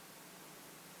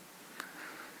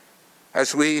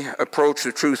 As we approach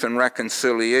the Truth and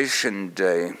Reconciliation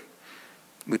Day,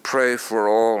 we pray for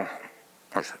all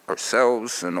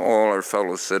ourselves and all our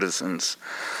fellow citizens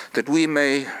that we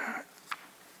may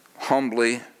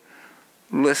humbly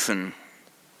listen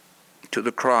to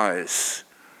the cries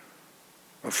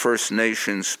of First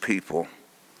Nations people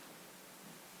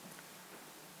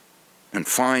and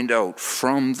find out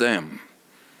from them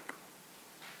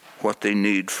what they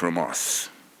need from us,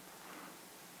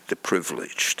 the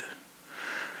privileged.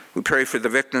 We pray for the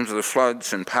victims of the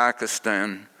floods in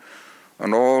Pakistan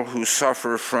and all who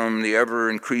suffer from the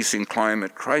ever-increasing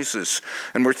climate crisis.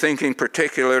 And we're thinking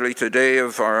particularly today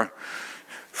of our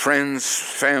friends,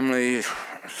 family,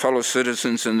 fellow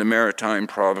citizens in the maritime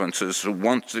provinces who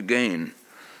once again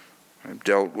have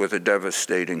dealt with a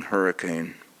devastating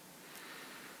hurricane.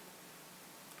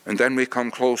 And then we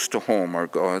come close to home, our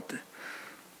God,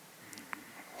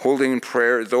 holding in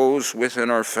prayer those within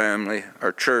our family,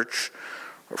 our church,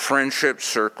 our friendship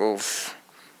circles,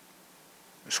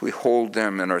 as we hold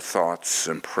them in our thoughts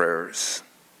and prayers.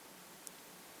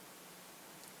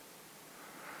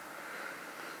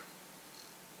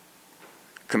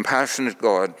 Compassionate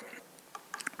God,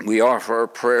 we offer our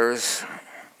prayers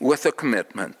with a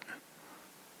commitment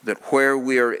that where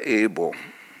we are able,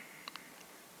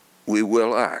 we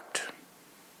will act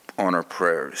on our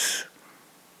prayers,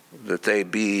 that they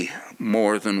be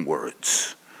more than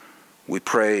words. We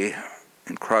pray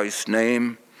in Christ's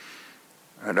name,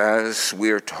 and as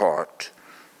we are taught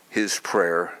his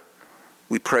prayer,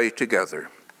 we pray together.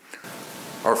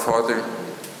 Our Father,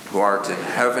 who art in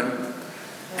heaven,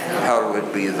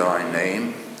 hallowed be thy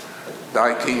name.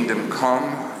 Thy kingdom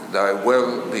come, thy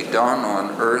will be done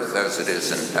on earth as it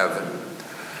is in heaven.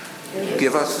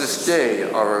 Give us this day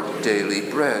our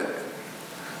daily bread,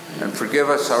 and forgive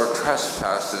us our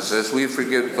trespasses as we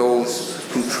forgive those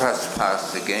who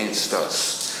trespass against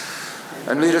us.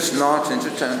 And lead us not into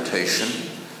temptation,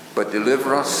 but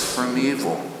deliver us from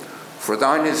evil. For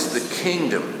thine is the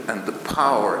kingdom and the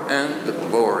power and the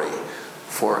glory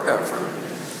forever.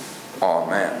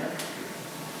 Amen.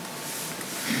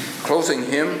 Closing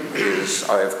hymn is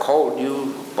I Have Called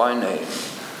You by Name.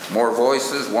 More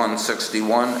Voices,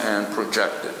 161, and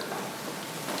projected.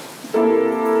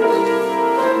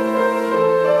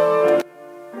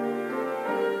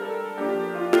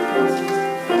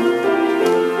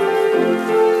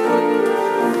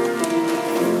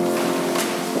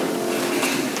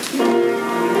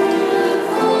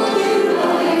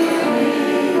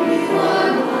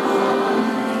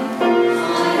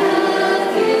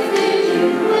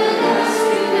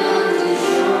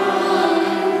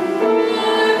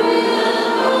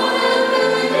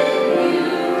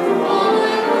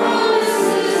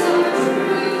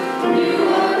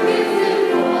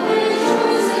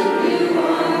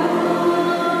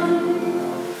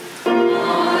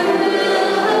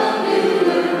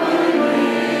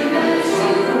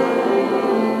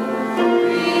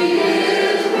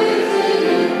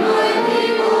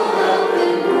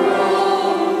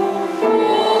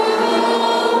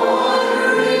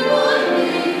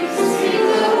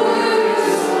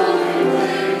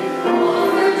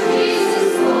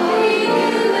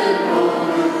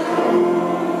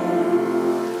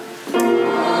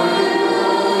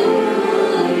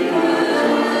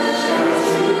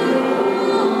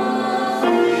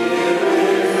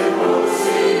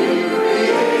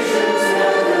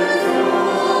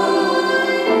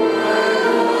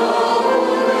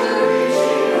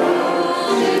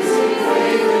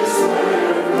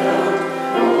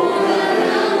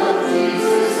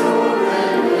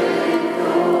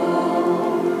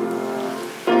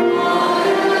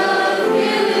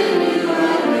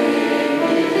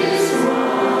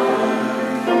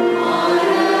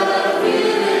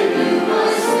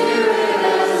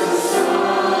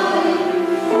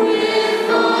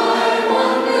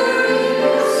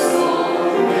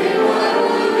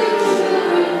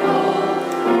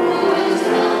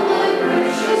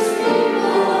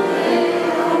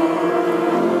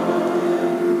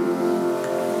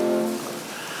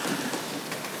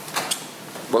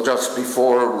 Well, just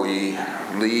before we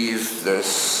leave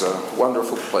this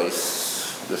wonderful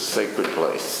place, this sacred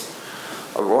place,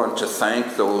 I want to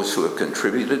thank those who have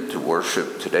contributed to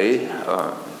worship today.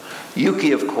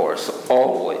 Yuki, of course,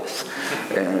 always,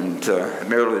 and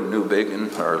Marilyn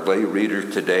Newbigin, our lay reader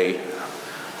today,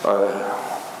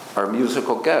 our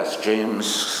musical guest,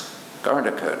 James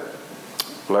Garnicott,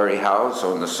 Larry Howes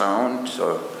on the sound,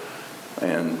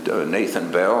 And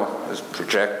Nathan Bell is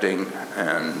projecting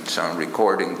and sound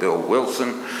recording, Bill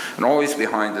Wilson, and always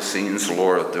behind the scenes,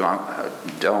 Laura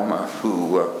Delma,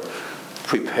 who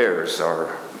prepares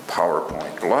our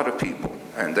PowerPoint. A lot of people.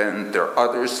 And then there are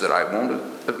others that I won't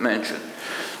have mentioned.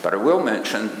 But I will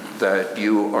mention that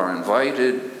you are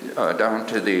invited down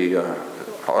to the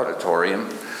auditorium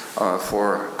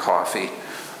for coffee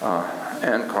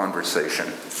and conversation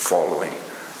following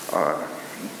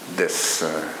this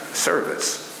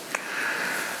service.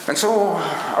 And so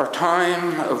our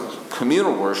time of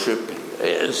communal worship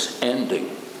is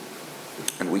ending,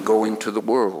 and we go into the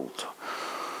world.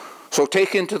 So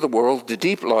take into the world the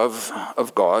deep love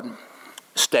of God,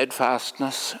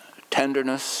 steadfastness,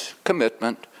 tenderness,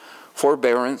 commitment,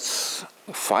 forbearance,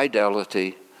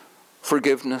 fidelity,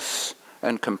 forgiveness,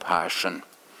 and compassion.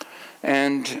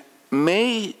 And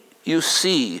may you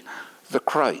see the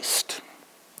Christ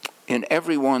in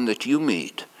everyone that you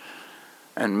meet,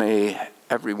 and may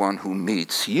everyone who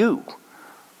meets you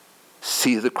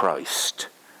see the Christ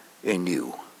in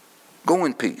you. Go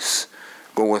in peace.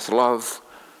 Go with love.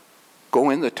 Go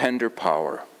in the tender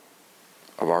power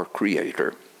of our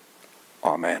Creator.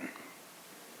 Amen.